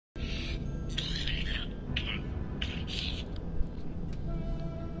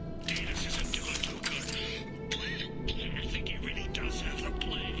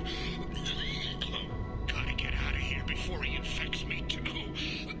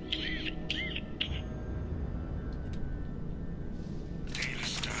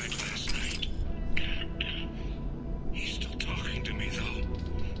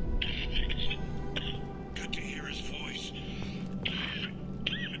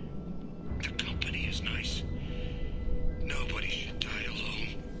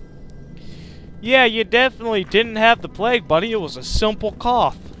Yeah, you definitely didn't have the plague, buddy. It was a simple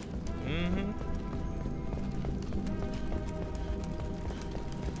cough. Mm-hmm.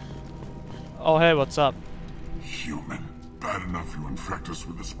 Oh, hey, what's up? Human. Bad enough you infect us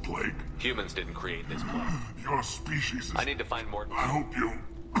with this plague. Humans didn't create this plague. Your species is... I need to find more. I hope you...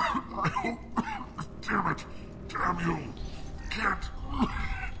 I hope... Damn it. Damn you. Can't...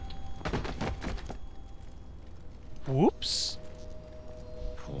 Whoops.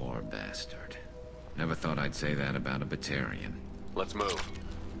 Poor bastard. Never thought I'd say that about a Batarian. Let's move.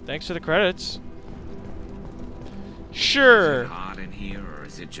 Thanks for the credits. Is Sure. it hot in here, or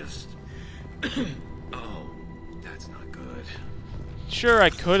is it just... Oh, that's not good. Sure, I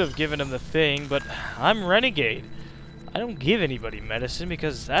could have given him the thing, but I'm Renegade. I don't give anybody medicine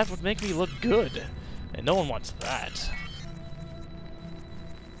because that would make me look good. And no one wants that.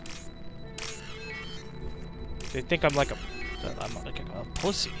 They think I'm like a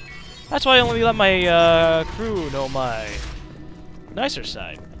pussy. That's why I only let my crew know my nicer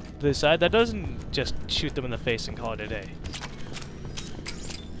side. The side that doesn't just shoot them in the face and call it a day.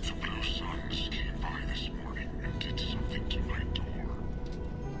 The Blue Suns came by this morning and did something to my door.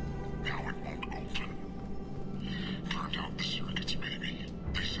 Now it won't open. Turned out the circuits, maybe.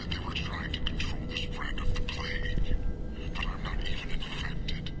 They said they were trying to control the spread of the plague. But I'm not even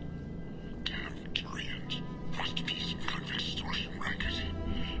infected. Damn Tyrians. Must be some kind of extortion racket.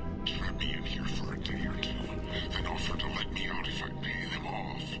 Trap me in here for a day or two, then offer to let me out if I pay them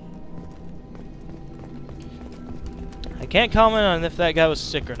off. I can't comment on if that guy was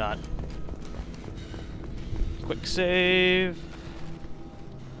sick or not. Quick save.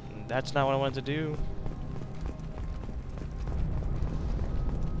 That's not what I wanted to do.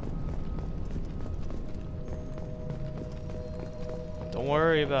 Don't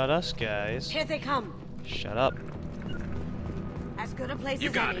worry about us, guys. Here they come. Shut up. As good a place You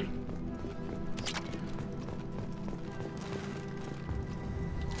as got any. it.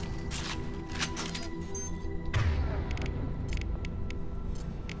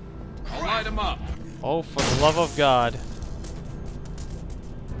 I'll light him up. Oh, for the love of God.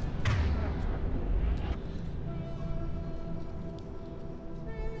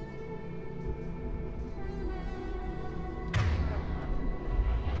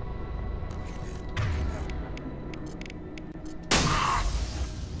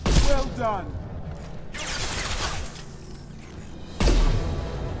 Well done.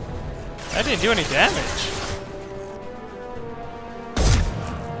 That didn't do any damage.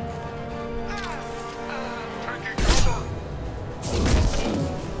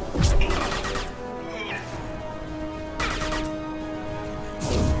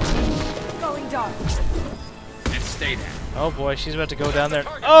 Going dark. And stay there. Oh boy, she's about to go down there.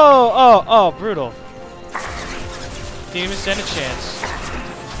 Oh, brutal. Didn't even stand a chance.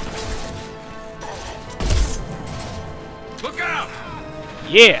 Look out!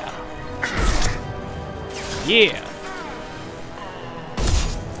 Yeah. Yeah.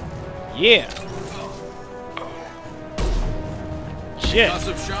 Yeah. Shit.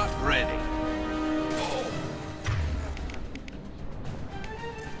 Concussive shot ready.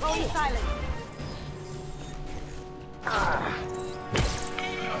 Going silent.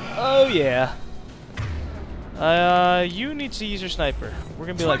 Oh yeah. You need to use your sniper. We're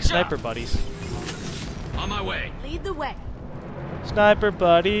gonna be like sniper buddies. On my way. Lead the way. Sniper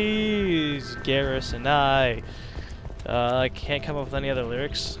buddies, Garrus and I. I can't come up with any other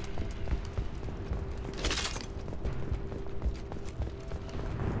lyrics.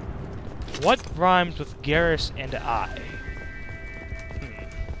 What rhymes with Garrus and I?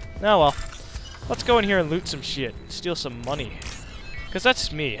 Oh well. Let's go in here and loot some shit. Steal some money. Because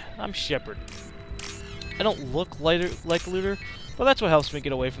that's me. I'm Shepard. I don't look like a looter, but that's what helps me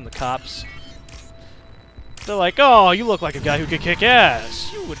get away from the cops. They're like, oh, you look like a guy who could kick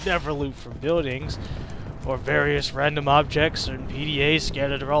ass. You would never loot from buildings. Or various random objects or PDAs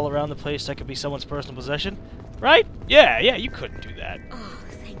scattered all around the place that could be someone's personal possession. Right? Yeah, you couldn't do that. Oh,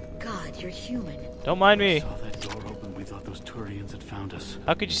 thank God you're human. Don't mind me. Saw that door open. We thought those Turians had found us.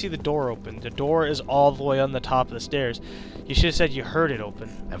 How could you see the door open? The door is all the way on the top of the stairs. You should have said you heard it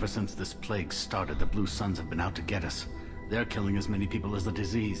open. Ever since this plague started, the Blue Suns have been out to get us. They're killing as many people as the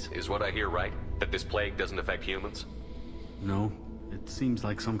disease. Is what I hear right? That this plague doesn't affect humans? No, it seems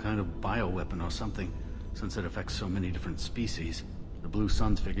like some kind of bioweapon or something, since it affects so many different species. The Blue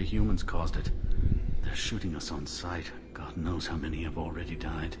Suns figure humans caused it. They're shooting us on sight. God knows how many have already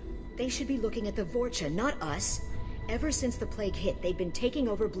died. They should be looking at the Vorcha, not us. Ever since the plague hit, they've been taking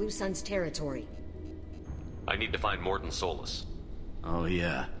over Blue Sun's territory. I need to find Mordin Solus. Oh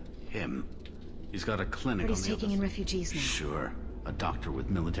yeah, him. He's got a clinic But on he's the taking other in refugees now. Sure. A A doctor with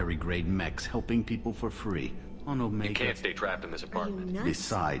military-grade mechs helping people for free on Omega. You can't stay trapped in this Are you apartment. nuts?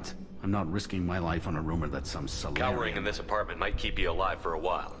 Besides, I'm not risking my life on a rumor that some Cowering in Solarian... this apartment might keep you alive for a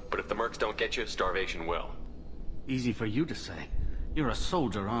while, but if the mercs don't get you, starvation will. Easy for you to say. You're a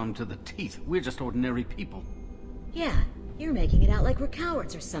soldier armed to the teeth. We're just ordinary people. Yeah, you're making it out like we're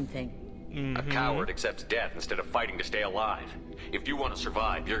cowards or something. A coward accepts death instead of fighting to stay alive. If you want to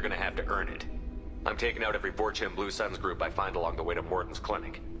survive, you're gonna have to earn it. I'm taking out every Vorcha and Blue Suns group I find along the way to Morton's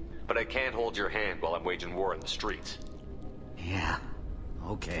clinic. But I can't hold your hand while I'm waging war in the streets. Yeah,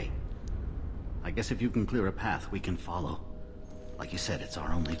 okay. I guess if you can clear a path, we can follow. Like you said, it's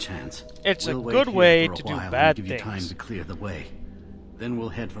our only chance. It's a We'll wait good here way for a to do while and bad give you time things. to clear the way. Then we'll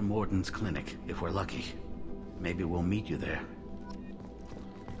head for Morton's clinic, if we're lucky. Maybe we'll meet you there.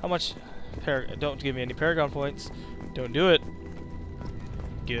 How much? Don't give me any Paragon points. Don't do it.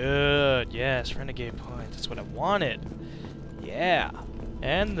 Good. Yes, Renegade points. That's what I wanted. Yeah.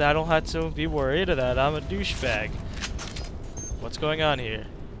 And I don't have to be worried that I'm a douchebag. What's going on here?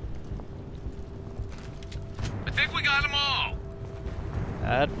 I think we got them all.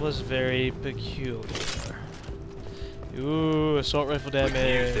 That was very peculiar. Ooh, assault rifle damage. We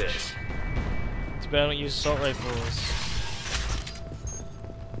can use this. Too bad I don't use assault rifles.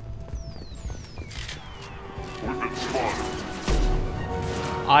 We've been spotted.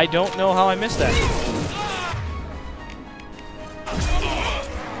 I don't know how I missed that.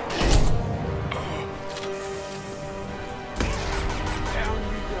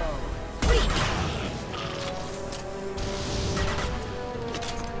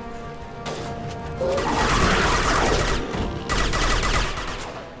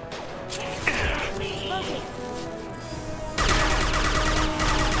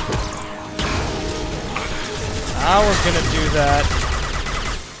 I was gonna do that.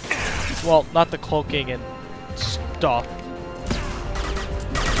 Well, not the cloaking and stuff.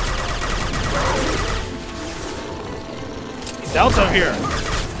 Doubts up here.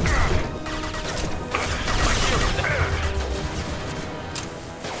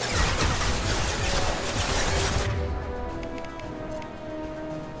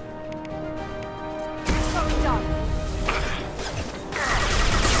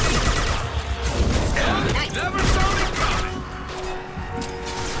 Never saw me coming.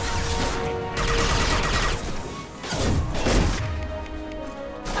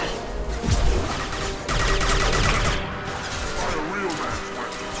 Find a real match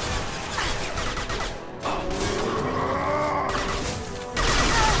weapon.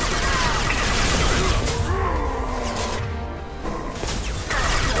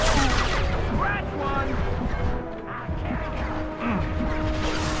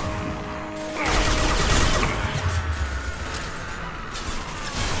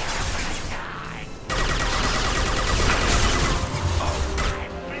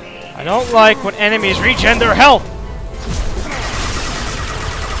 I don't like when enemies regen their health.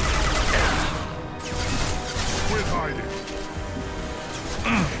 Quit hiding.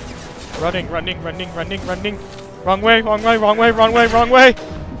 Running, running, running, running, running. Wrong way, wrong way, wrong way, wrong way, wrong way.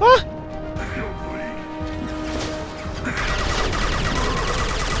 Ah! You'll bleed.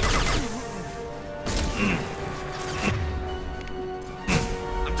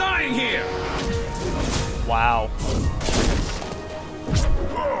 I'm dying here. Wow.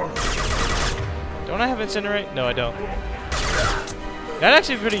 Don't I have Incinerate? No, I don't. That'd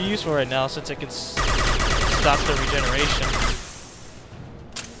actually be pretty useful right now since it can stop the regeneration.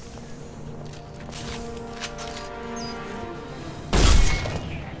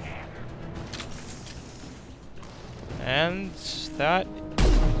 And that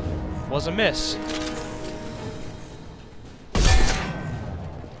was a miss.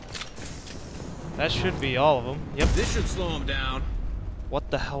 That should be all of them. Yep. This should slow him down. What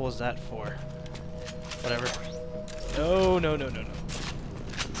the hell was that for? Whatever. No, no, no, no, no.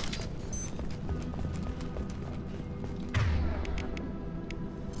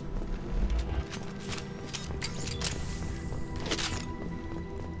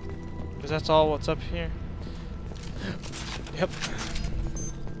 Because that's all what's up here.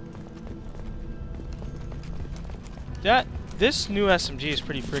 Yep. This new SMG is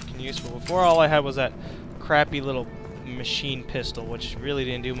pretty freaking useful. Before, all I had was that crappy little machine pistol, which really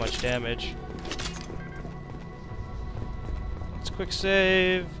didn't do much damage. Let's quick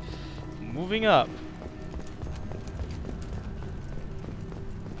save. Moving up.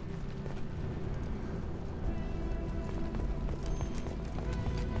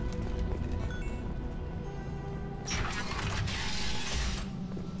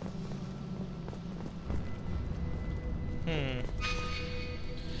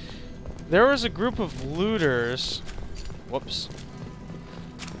 There was a group of looters. Whoops.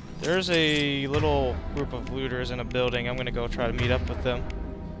 There's a little group of looters in a building. I'm gonna go try to meet up with them.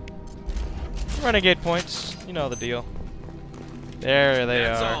 Renegade points. You know the deal. There they are.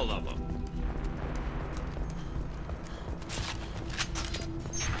 That's all of them.